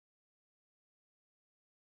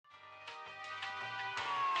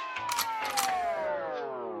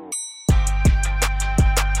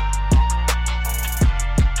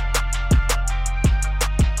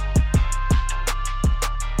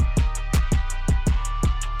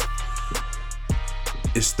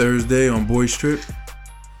It's Thursday on Boys Trip.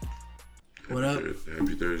 What up?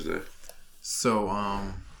 Happy Thursday.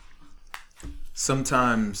 So,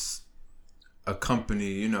 sometimes a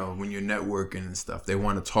company, when you're networking and stuff, they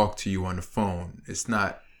want to talk to you on the phone. It's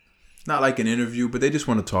not like an interview, but they just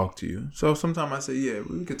want to talk to you. So sometimes I say, yeah,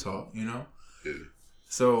 we could talk, Yeah.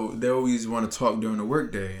 So they always want to talk during the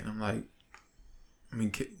workday, and I'm like,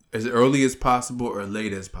 as early as possible or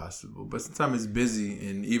late as possible. But sometimes it's busy,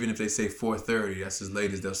 and even if they say 4:30, that's as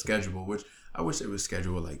late as they'll schedule. Which I wish they would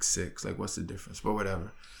schedule like 6. Like, what's the difference? But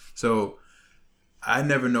whatever. So I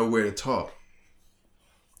never know where to talk,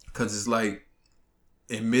 because it's like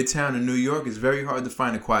in Midtown in New York, it's very hard to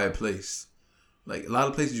find a quiet place. Like, a lot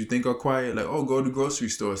of places you think are quiet, like, oh, go to the grocery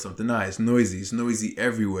store or something. Nah, it's noisy. It's noisy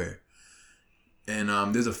everywhere.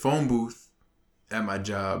 And there's a phone booth at my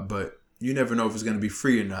job, but you never know if it's going to be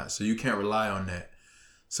free or not, so you can't rely on that.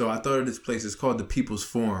 So I thought of this place. It's called the People's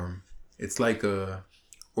Forum. It's like a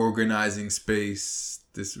organizing space.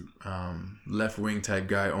 This left-wing type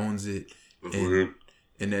guy owns it.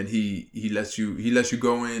 And then he lets you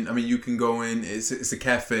go in. I mean, you can go in. It's a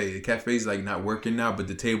cafe. The cafe's like not working now, but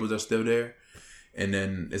the tables are still there. And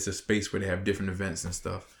then it's a space where they have different events and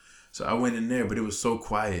stuff. So I went in there, but it was so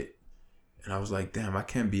quiet. And I was like, damn, I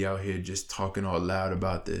can't be out here just talking all loud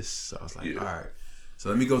about this. So I was like, all right. So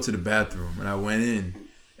let me go to the bathroom. And I went in.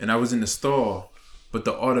 And I was in the stall. But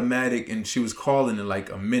the automatic, and she was calling in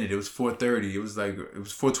like a minute. It was 4:30. It was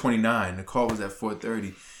 4:29. The call was at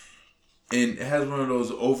 4:30. And it has one of those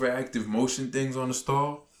overactive motion things on the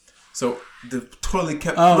stall. So the toilet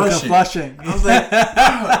kept flushing. I was like,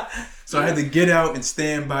 So I had to get out and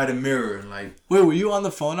stand by the mirror and like. Wait, were you on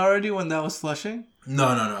the phone already when that was flushing? No.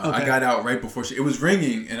 Okay. I got out right before it was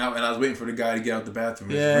ringing, and I was waiting for the guy to get out the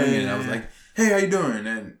bathroom. It was ringing, and I was like, "Hey, how you doing?"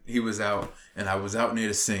 And he was out, and I was out near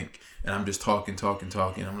the sink, and I'm just talking.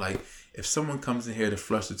 I'm like, if someone comes in here to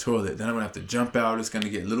flush the toilet, then I'm gonna have to jump out. It's gonna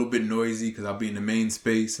get a little bit noisy because I'll be in the main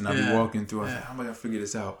space, and I'll be walking through. I was like, how am I gonna figure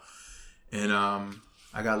this out? And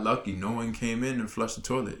I got lucky. No one came in and flushed the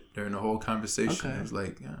toilet during the whole conversation. Okay. It was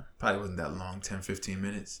like, probably wasn't that long, 10, 15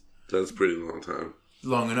 minutes. That's a pretty long time.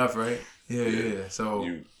 Long enough, right? Yeah. So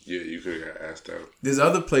you could have got asked out. There's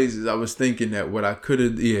other places I was thinking that what I could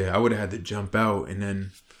have, I would have had to jump out, and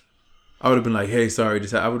then I would have been like, hey, sorry,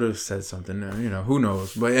 I would have said something. Who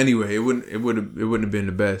knows? But anyway, it wouldn't have been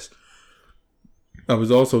the best. I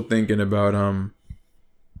was also thinking about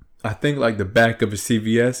I think like the back of a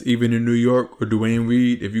CVS, even in New York or Duane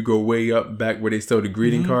Reade, if you go way up back where they sell the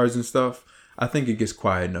greeting cards and stuff, I think it gets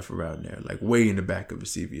quiet enough around there, like way in the back of a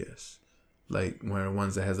CVS. Like one of the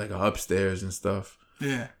ones that has like a upstairs and stuff.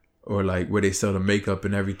 Yeah. Or like where they sell the makeup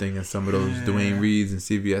and everything in some of those Duane Reads and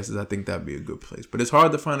CVS's. I think that'd be a good place. But it's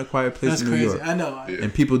hard to find a quiet place in New York. I know. Yeah.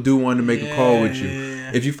 And people do want to make a call with you.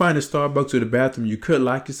 If you find a Starbucks or the bathroom, you could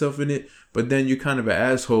lock yourself in it. But then you're kind of an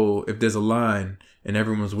asshole if there's a line and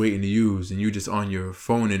everyone's waiting to use and you just on your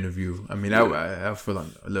phone interview. I mean, I feel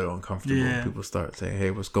a little uncomfortable when people start saying,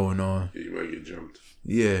 hey, what's going on? Yeah, you might get jumped.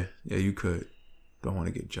 Yeah, you could. Don't want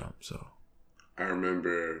to get jumped, so. I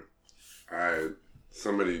remember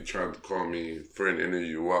somebody tried to call me for an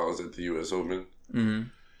interview while I was at the U.S. Open. Mm-hmm.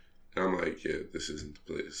 And I'm like, yeah, this isn't the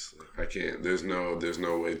place. Like, I can't. There's no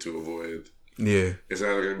way to avoid. Yeah. It's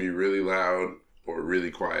either going to be really loud or really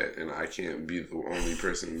quiet, and I can't be the only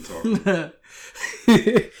person talking.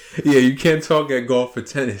 Yeah, you can't talk at golf or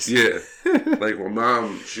tennis. Yeah. Like, my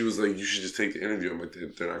mom, she was like, you should just take the interview. I'm like,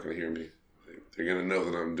 they're not going to hear me. Like, they're going to know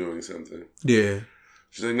that I'm doing something. Yeah.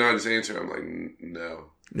 She's like, no, just answer. I'm like,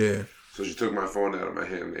 no. Yeah. So she took my phone out of my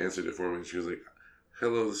hand and answered it for me. And she was like,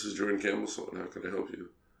 hello, this is Jordan Campbell. How can I help you?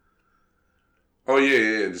 Oh,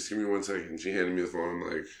 yeah. Just give me 1 second. She handed me the phone. I'm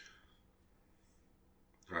like,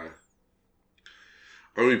 hi.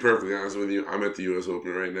 I'm going to be perfectly honest with you. I'm at the U.S.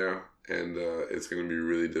 Open right now, and it's going to be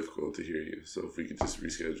really difficult to hear you. So if we could just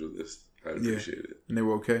reschedule this, I'd appreciate it. And they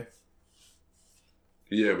were okay?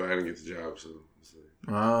 Yeah, but I didn't get the job, so it's like,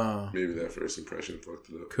 maybe that first impression fucked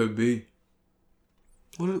it up. Could be.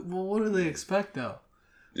 What do they expect, though?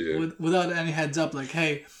 Yeah. Without any heads up, like,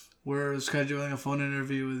 hey, we're scheduling a phone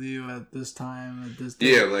interview with you at this time, at this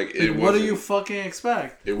day. Yeah, like what do you fucking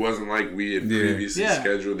expect? It wasn't like we had previously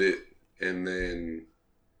scheduled it, and then,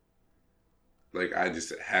 like, I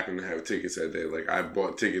just happened to have tickets that day. Like, I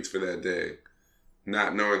bought tickets for that day,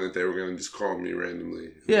 not knowing that they were going to just call me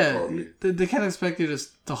randomly. Yeah, they can't expect you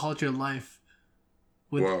to halt your life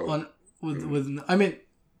with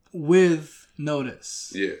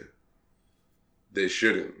notice. Yeah. They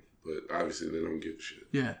shouldn't, but obviously they don't give a shit.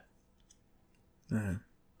 Yeah. Yeah.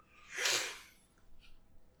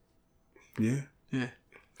 Yeah.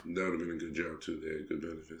 That would have been a good job too. They had good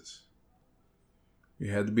benefits.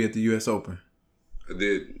 You had to be at the U.S. Open. I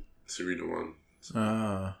did. Serena won.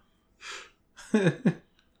 Ah. This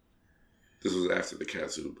was after the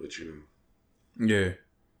catsuit, but you know. Yeah.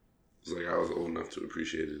 It's like I was old enough to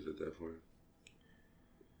appreciate it at that point.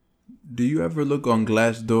 Do you ever look on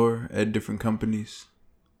Glassdoor at different companies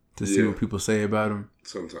to see what people say about them?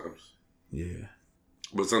 Sometimes. Yeah.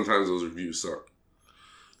 But sometimes those reviews suck.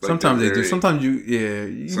 Like sometimes they do. Sometimes you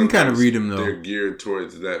can kind of read them though. They're geared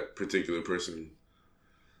towards that particular person.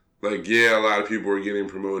 Like, yeah, a lot of people are getting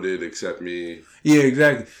promoted except me. Yeah,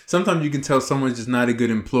 exactly. Sometimes you can tell someone's just not a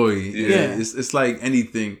good employee. Yeah. It's like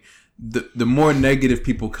anything. The more negative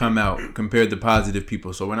people come out compared to positive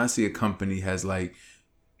people. So when I see a company has like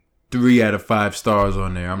 3 out of 5 stars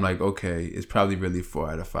on there, I'm like, okay, it's probably really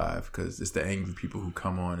 4 out of 5 because it's the angry people who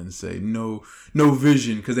come on and say no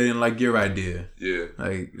vision because they didn't like your idea. Yeah,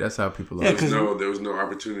 like that's how people are. Yeah, there was no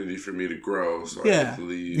opportunity for me to grow, so I had to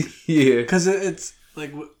leave. Yeah, because it's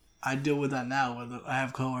like I deal with that now. Where I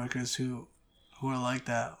have coworkers who are like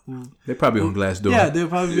that. They're probably on Glassdoor. Yeah, they'll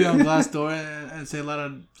probably be on Glassdoor and say a lot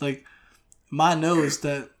of like. Mine knows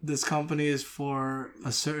that this company is for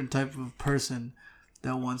a certain type of person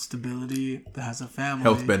that wants stability, that has a family.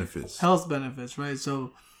 Health benefits, right?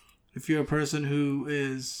 So if you're a person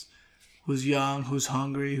who's young, who's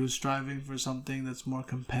hungry, who's striving for something that's more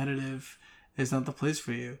competitive, it's not the place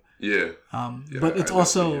for you. Yeah. But it's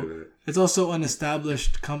also an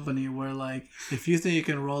established company where like if you think you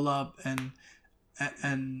can roll up and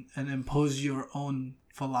impose your own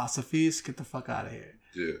philosophies, get the fuck out of here.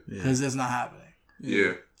 Yeah. Because it's not happening.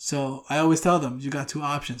 Yeah. So I always tell them, you got 2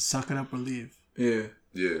 options: suck it up or leave. Yeah.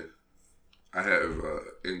 Yeah. I have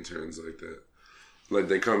interns like that. Like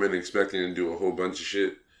they come in expecting to do a whole bunch of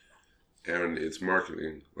shit, and it's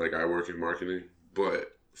marketing. Like I work in marketing,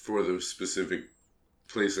 but for the specific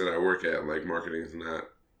place that I work at, like marketing is not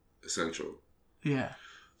essential. Yeah.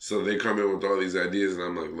 So they come in with all these ideas, and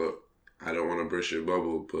I'm like, look, I don't want to burst your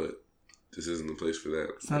bubble, but this isn't the place for that.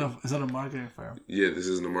 It's not a marketing firm. Yeah, this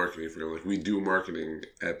isn't a marketing firm. Like we do marketing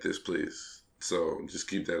at this place, so just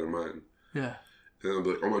keep that in mind. Yeah. And I'll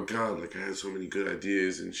be like, oh my God, like I had so many good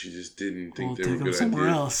ideas and she just didn't think they were good somewhere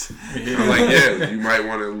ideas. Else. I'm like, yeah, you might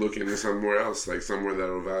want to look into somewhere else, like somewhere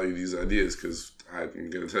that'll value these ideas, because I'm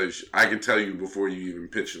going to tell you, I can tell you before you even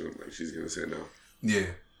pitch them, like she's going to say no.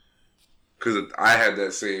 Yeah. Because I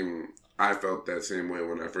felt that same way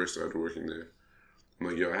when I first started working there. I'm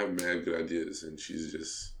like, yo, I have mad good ideas and she's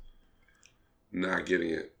just not getting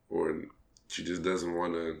it, or she just doesn't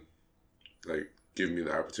want to like give me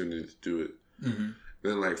the opportunity to do it. Mm-hmm.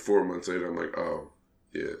 Then like 4 months later, I'm like, oh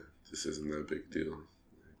yeah, this isn't that big deal.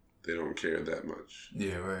 They don't care that much.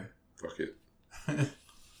 Yeah, right. Fuck it.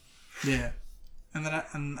 Yeah, and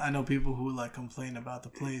then I know people who like complain about the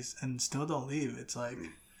place and still don't leave. It's like,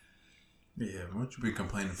 yeah, won't you be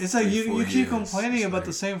complaining? It's like you keep complaining about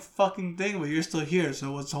the same fucking thing, but you're still here.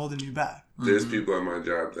 So what's holding you back? There's people at my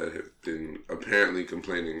job that have been apparently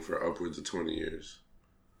complaining for upwards of 20 years.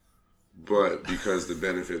 But because the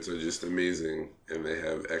benefits are just amazing and they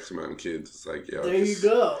have X amount of kids, it's like, yeah, you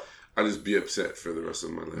go. I'll just be upset for the rest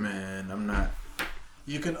of my life. Man, I'm not.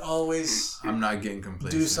 You can always. I'm not getting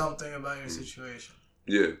complacent. Do something about your situation.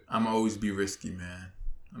 Yeah. I'm always be risky, man.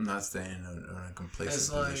 I'm not staying in a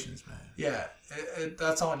complacent positions, man. Yeah,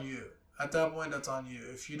 that's on you. At that point, that's on you.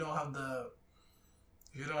 If you don't have the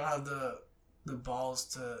balls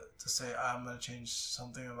to say I'm gonna change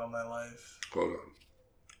something about my life. Hold on.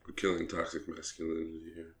 We're killing toxic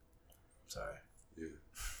masculinity here. Sorry.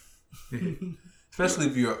 Yeah. Especially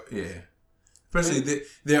if you're, Especially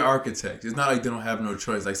they're architects. It's not like they don't have no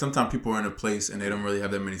choice. Like sometimes people are in a place and they don't really have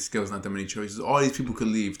that many skills, not that many choices. All these people could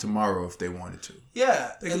leave tomorrow if they wanted to.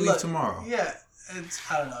 Yeah. They could leave tomorrow. Yeah.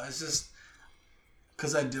 I don't know. It's just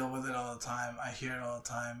because I deal with it all the time. I hear it all the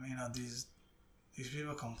time. You know, these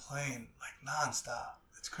people complain like nonstop.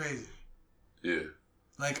 It's crazy. Yeah.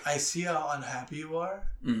 Like, I see how unhappy you are.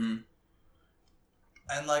 Mm-hmm.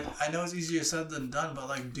 And, like, I know it's easier said than done, but,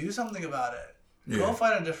 like, do something about it. Yeah. Go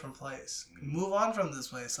find a different place. Move on from this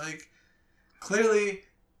place. Like, clearly,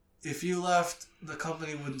 if you left, the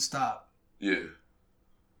company wouldn't stop. Yeah.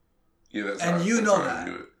 Yeah, that's and how, you that's know how that. I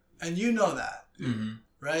do it. And you know that. Mm-hmm.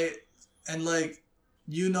 Right? And, like,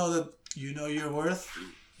 you know that you know your worth.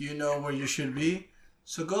 You know where you should be.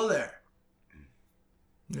 So go there.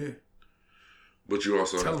 Yeah. But you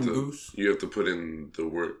also have to put in the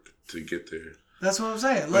work to get there. That's what I'm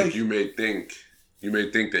saying. Like you may think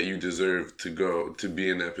that you deserve to be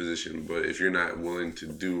in that position, but if you're not willing to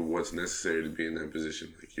do what's necessary to be in that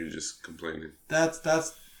position, like you're just complaining. That's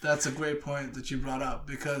a great point that you brought up,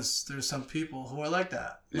 because there's some people who are like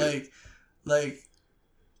that. Yeah. Like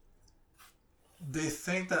they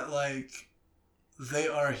think that like they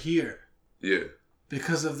are here. Yeah.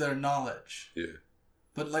 Because of their knowledge. Yeah.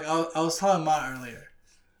 But like I was telling Ma earlier,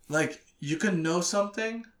 like you can know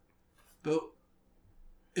something, but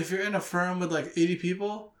if you're in a firm with like 80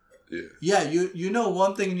 people, yeah, you know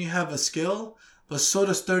one thing and you have a skill, but so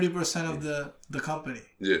does 30% of the company.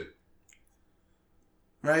 Yeah.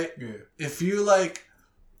 Right? Yeah. If you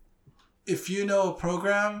know a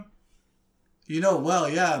program, you know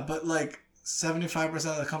but like 75%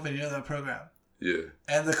 of the company know that program. Yeah.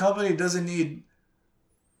 And the company doesn't need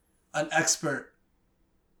an expert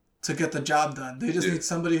to get the job done. They just need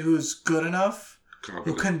somebody who's good enough,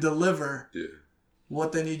 who can deliver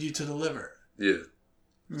what they need you to deliver. Yeah.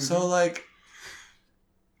 Mm-hmm. So like,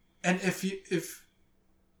 and if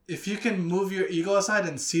you can move your ego aside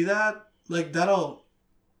and see that, like that'll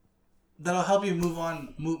help you move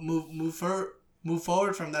on, move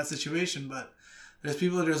forward from that situation. But there's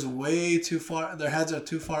people that are just way too far, their heads are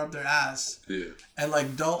too far up their ass. Yeah. And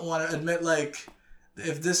like don't want to admit like,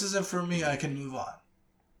 if this isn't for me, I can move on.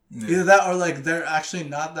 Yeah. Either that or like they're actually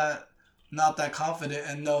not that confident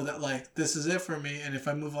and know that like this is it for me, and if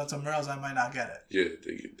I move on somewhere else, I might not get it. Yeah,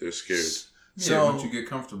 they're scared. So once you get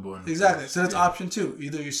comfortable. Exactly. So that's option 2.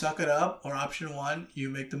 Either you suck it up, or option 1, you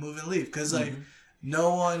make the move and leave. Because like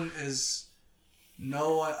no one,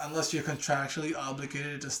 unless you're contractually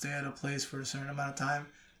obligated to stay at a place for a certain amount of time,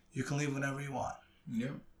 you can leave whenever you want.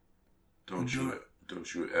 Yep. Don't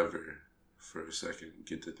you ever for a second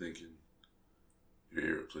get to thinking you're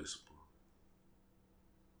irreplaceable.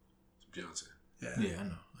 It's Beyonce. Yeah, I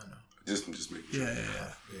know. Just making sure.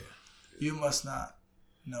 Yeah. You must not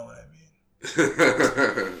know what I mean.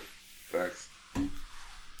 Facts.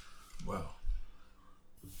 Well,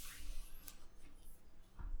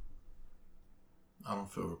 I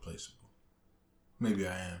don't feel replaceable. Maybe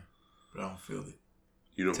I am, but I don't feel it.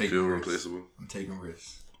 You don't feel replaceable? I'm taking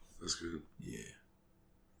risks. That's good. Yeah.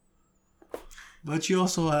 But you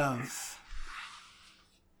also have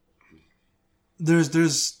there's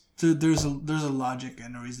a logic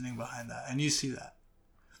and a reasoning behind that, and you see that.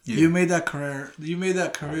 Yeah. You made that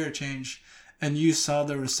career change, and you saw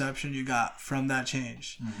the reception you got from that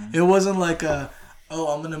change. Mm-hmm. It wasn't like I'm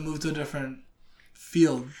gonna move to a different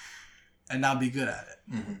field and not be good at it.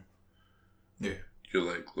 Mm-hmm. Yeah.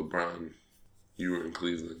 You're like LeBron. You were in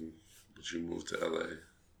Cleveland, but you moved to LA,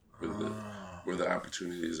 where the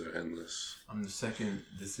opportunities are endless. I'm the second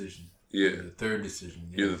decision. Yeah. The third decision.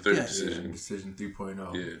 Yeah. You're the third decision. Yeah, decision 3.0.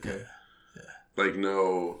 Yeah. Okay. Yeah. Like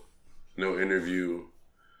no interview,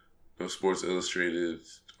 no Sports Illustrated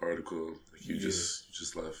article. Like you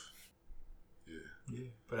just left. Yeah. Yeah.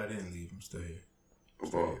 But I didn't leave. I'm still here.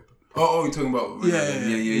 About. Oh, you're talking about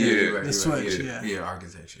Yeah. Right, the switch. Right. Yeah,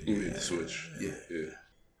 architecture. You made the switch. Yeah.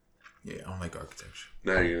 Yeah, I don't like architecture.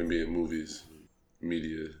 Now you're gonna be in movies,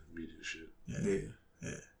 media shit.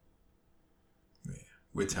 Yeah.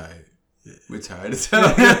 We're tired. Yeah. We're tired of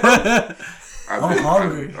telling I'm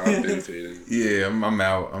hungry. I've been fading. Yeah, I'm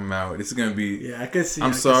out. It's gonna be. Yeah, I can see.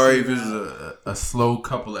 I'm sorry if it's a slow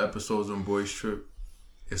couple of episodes on Boys Trip.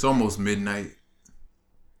 It's almost midnight.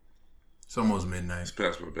 It's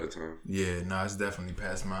past my bedtime. Yeah, it's definitely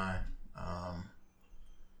past mine.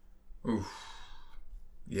 Oof.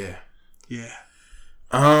 Yeah.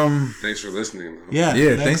 Thanks for listening. Though.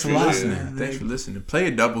 Yeah. Thanks for listening. Thanks for listening. Play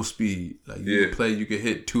at double speed. Like you could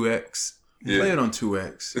hit 2x. Play it on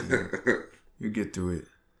 2x. You get through it.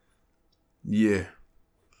 Yeah.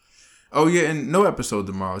 Oh yeah, and no episode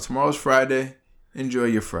tomorrow. Tomorrow's Friday. Enjoy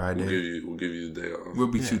your Friday. We'll give you the day off. We'll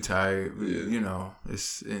be too tired.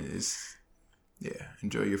 It's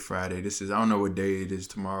enjoy your Friday. I don't know what day it is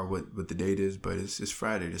tomorrow, what the date is, but it's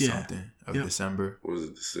Friday the something of December. What is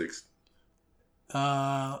it, the 6th?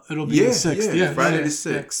 It'll be the 6th. Yeah, Friday the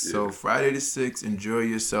 6th. So Friday the 6th, enjoy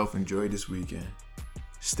yourself, enjoy this weekend.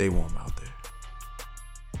 Stay warm out there.